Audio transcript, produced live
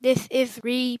This is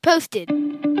Reposted.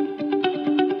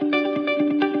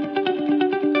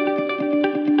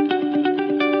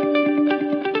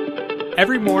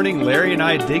 Every morning, Larry and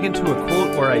I dig into a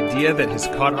quote or idea that has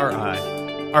caught our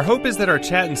eye. Our hope is that our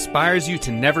chat inspires you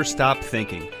to never stop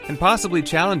thinking and possibly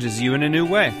challenges you in a new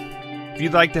way. If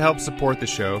you'd like to help support the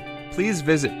show, please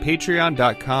visit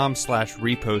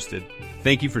patreon.com/reposted.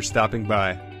 Thank you for stopping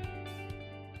by.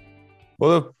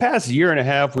 Well, the past year and a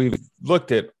half, we've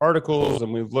looked at articles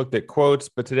and we've looked at quotes,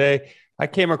 but today I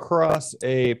came across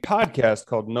a podcast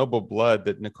called Noble Blood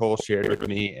that Nicole shared with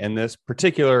me, and this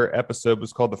particular episode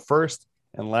was called The First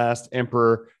and Last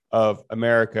Emperor of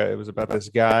America. It was about this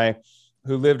guy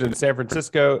who lived in San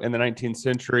Francisco in the 19th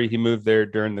century. He moved there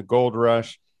during the gold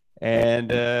rush,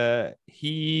 and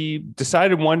he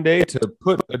decided one day to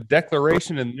put a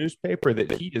declaration in the newspaper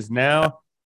that he is now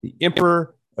the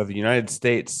Emperor of the United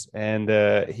States, and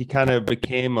he kind of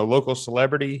became a local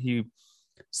celebrity. He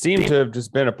seemed to have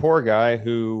just been a poor guy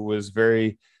who was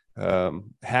very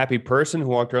happy person who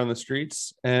walked around the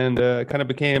streets, and kind of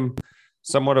became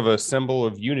somewhat of a symbol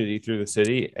of unity through the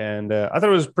city. And I thought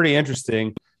it was pretty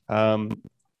interesting. I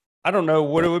don't know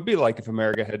what it would be like if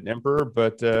America had an emperor,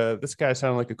 but this guy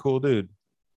sounded like a cool dude.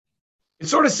 It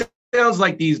sort of sounds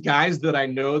like these guys that I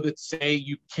know that say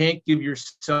you can't give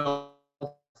yourself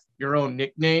your own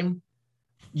nickname.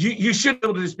 You should be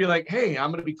able to just be like, hey,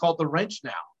 I'm going to be called the Wrench now.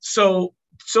 So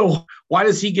why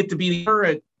does he get to be the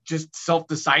emperor? Just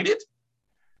self-decided?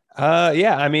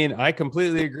 Yeah, I mean, I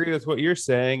completely agree with what you're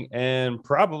saying. And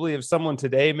probably if someone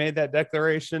today made that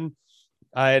declaration,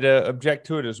 I'd object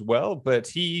to it as well. But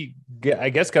he,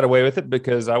 I guess, got away with it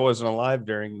because I wasn't alive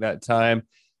during that time.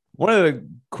 One of the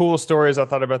cool stories I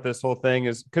thought about this whole thing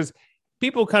is because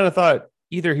people kind of thought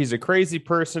either he's a crazy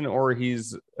person or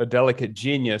he's a delicate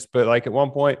genius. But like at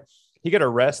one point, he got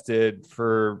arrested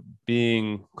for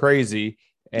being crazy.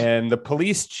 And the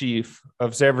police chief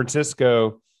of San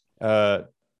Francisco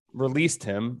released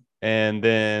him. And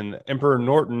then Emperor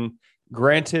Norton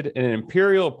granted an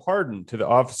imperial pardon to the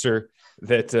officer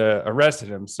that arrested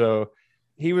him. So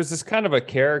he was this kind of a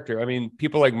character. I mean,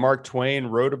 people like Mark Twain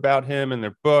wrote about him in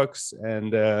their books.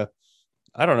 And I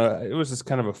don't know, it was just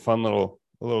kind of a fun little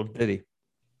ditty.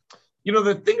 You know,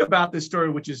 the thing about this story,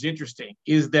 which is interesting,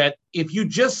 is that if you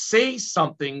just say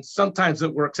something, sometimes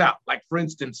it works out. Like, for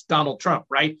instance, Donald Trump,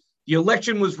 right? The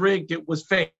election was rigged. It was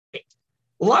fake.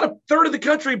 A third of the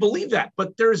country believe that,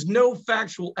 but there's no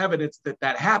factual evidence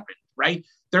that happened, right?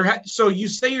 So you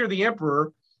say you're the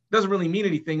emperor, doesn't really mean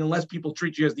anything unless people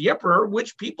treat you as the emperor,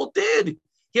 which people did.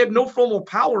 He had no formal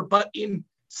power, but in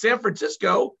San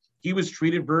Francisco, he was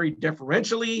treated very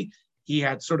deferentially. He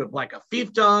had sort of like a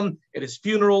fiefdom. At his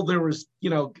funeral, there was,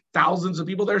 thousands of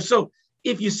people there. So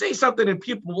if you say something and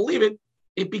people believe it,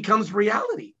 it becomes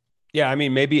reality. Yeah, I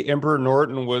mean, maybe Emperor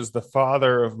Norton was the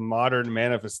father of modern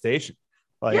manifestation.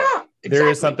 Like, yeah, exactly. There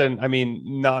is something, I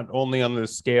mean, not only on the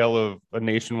scale of a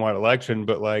nationwide election,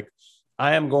 but like,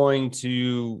 I am going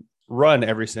to run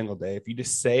every single day. If you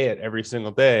just say it every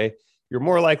single day, you're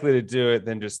more likely to do it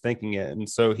than just thinking it. And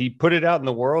so he put it out in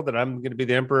the world that I'm going to be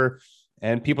the emperor.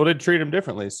 And people did treat him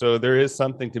differently. So there is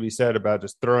something to be said about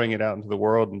just throwing it out into the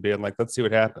world and being like, let's see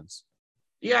what happens.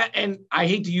 Yeah. And I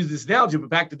hate to use this analogy, but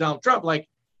back to Donald Trump, like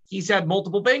he's had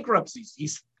multiple bankruptcies. He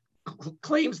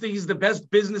claims that he's the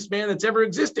best businessman that's ever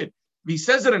existed. If he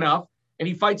says it enough and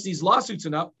he fights these lawsuits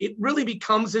enough, it really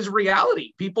becomes his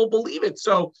reality. People believe it.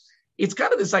 So it's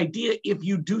kind of this idea, if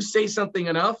you do say something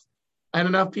enough and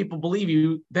enough people believe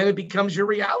you, then it becomes your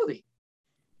reality.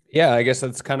 Yeah, I guess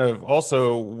that's kind of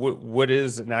also what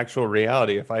is an actual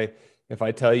reality. If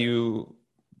I tell you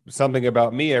something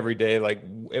about me every day, like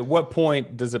at what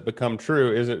point does it become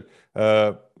true? Is it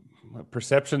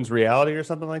perception's reality or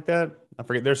something like that? I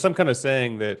forget. There's some kind of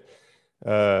saying that,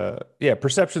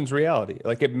 perception's reality.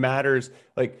 Like it matters.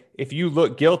 Like if you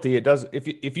look guilty, it does.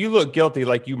 If you look guilty,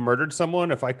 like you murdered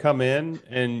someone, if I come in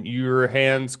and your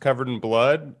hand's covered in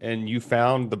blood and you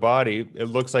found the body, it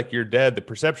looks like you're dead. The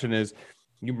perception is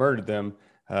you murdered them.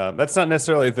 That's not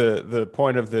necessarily the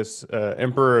point of this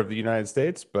emperor of the United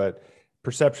States, but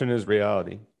perception is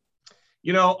reality.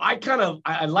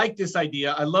 I like this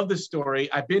idea. I love this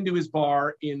story. I've been to his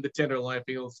bar in the Tenderloin.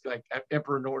 Feels like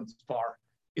Emperor Norton's bar.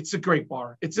 It's a great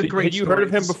bar. It's a great. Had you heard of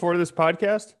him before this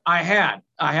podcast? I had.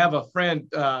 I have a friend,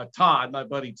 Todd, my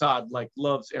buddy Todd, like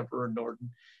loves Emperor Norton.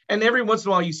 And every once in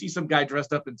a while, you see some guy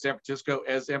dressed up in San Francisco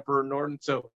as Emperor Norton.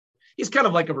 So he's kind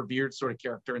of like a revered sort of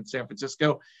character in San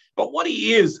Francisco. But what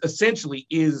he is essentially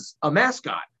is a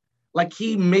mascot. Like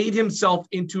he made himself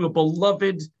into a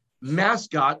beloved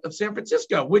mascot of San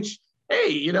Francisco, which, hey,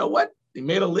 you know what? He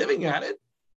made a living at it.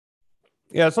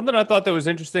 Yeah, something I thought that was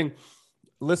interesting.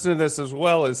 listen to this as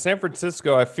well, is San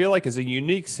Francisco, I feel like, is a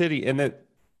unique city in that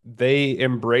they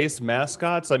embrace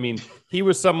mascots. I mean, he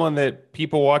was someone that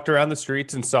people walked around the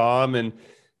streets and saw him and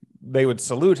they would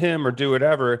salute him or do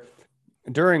whatever.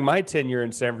 During my tenure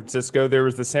in San Francisco, there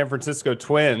was the San Francisco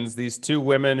Twins, these two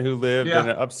women who lived in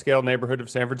an upscale neighborhood of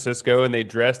San Francisco, and they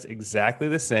dressed exactly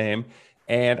the same.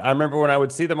 And I remember when I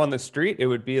would see them on the street, it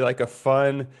would be like a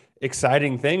fun,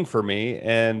 exciting thing for me.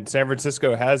 And San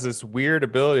Francisco has this weird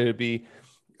ability to be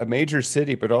a major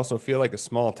city, but also feel like a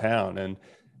small town. And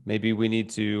maybe we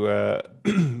need to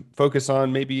focus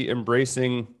on maybe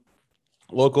embracing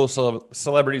local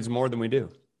celebrities more than we do.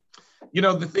 You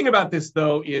know, the thing about this,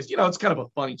 though, is, you know, it's kind of a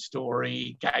funny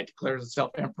story. Guy declares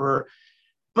himself emperor,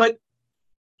 but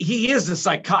he is a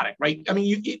psychotic, right? I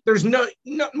mean, there's no,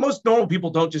 most normal people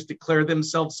don't just declare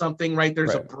themselves something, right?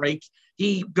 There's a break.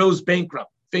 He goes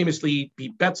bankrupt. Famously, he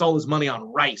bets all his money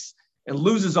on rice and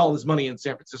loses all his money in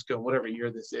San Francisco, whatever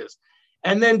year this is,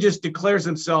 and then just declares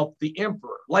himself the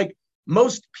emperor. Like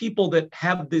most people that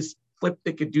have this flip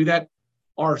that could do that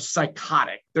are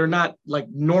psychotic. They're not like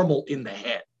normal in the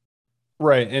head.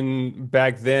 Right. And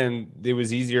back then it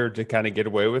was easier to kind of get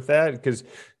away with that because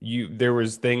there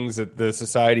was things that the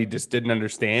society just didn't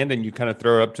understand, and you kind of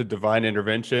throw up to divine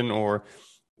intervention or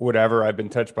whatever. I've been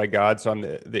touched by God, so I'm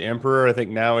the emperor. I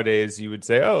think nowadays you would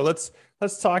say, oh, let's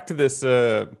talk to this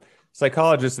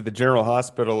psychologist at the General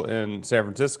Hospital in San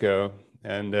Francisco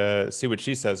and see what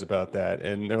she says about that.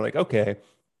 And they're like, okay,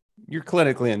 you're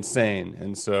clinically insane.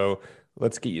 And so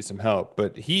let's get you some help.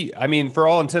 But I mean, for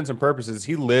all intents and purposes,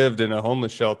 he lived in a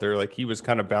homeless shelter. Like he was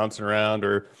kind of bouncing around,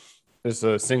 or just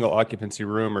a single occupancy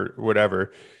room or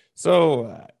whatever.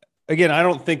 So again, I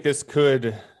don't think this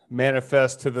could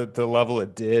manifest to the level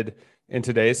it did in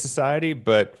today's society,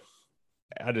 but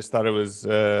I just thought it was,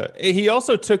 he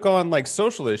also took on like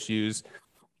social issues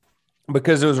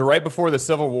because it was right before the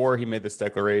Civil War. He made this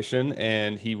declaration,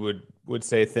 and he would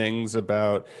say things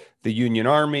about the Union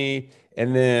Army.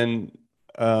 And then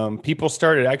people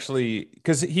started actually,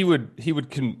 because he would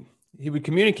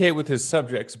communicate with his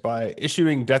subjects by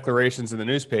issuing declarations in the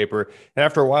newspaper. And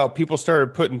after a while, people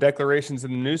started putting declarations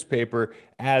in the newspaper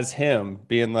as him,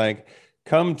 being like,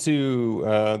 come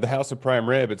to the House of Prime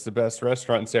Rib. It's the best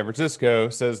restaurant in San Francisco,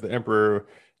 says the emperor.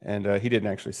 And he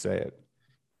didn't actually say it.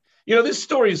 You know, this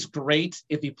story is great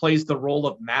if he plays the role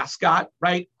of mascot,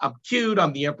 right? I'm cute.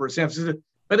 I'm the emperor of San Francisco.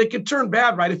 But it could turn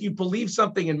bad, right? If you believe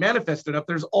something and manifest it up,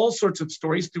 there's all sorts of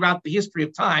stories throughout the history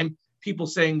of time, people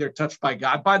saying they're touched by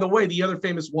God. By the way, the other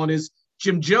famous one is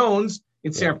Jim Jones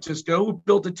in San Francisco, who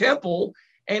built a temple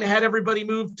and had everybody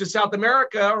move to South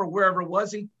America or wherever it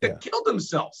was and killed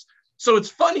themselves. So it's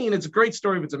funny and it's a great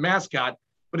story if it's a mascot.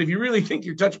 But if you really think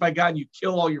you're touched by God and you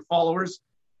kill all your followers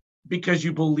because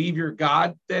you believe you're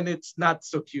God, then it's not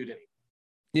so cute anymore.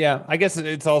 Yeah, I guess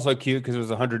it's also cute because it was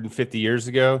 150 years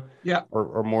ago. Yeah.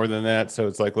 Or more than that. So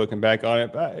it's like looking back on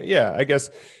it. But yeah, I guess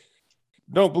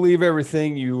don't believe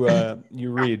everything you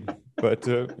read, but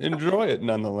enjoy it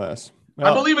nonetheless.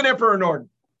 Well, I believe in Emperor Norton.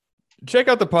 Check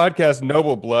out the podcast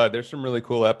Noble Blood. There's some really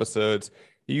cool episodes.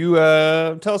 You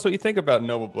tell us what you think about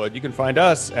Noble Blood. You can find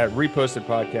us at Reposted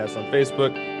Podcast on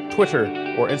Facebook, Twitter,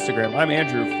 or Instagram. I'm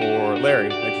Andrew for Larry.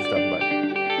 Thanks for stopping by.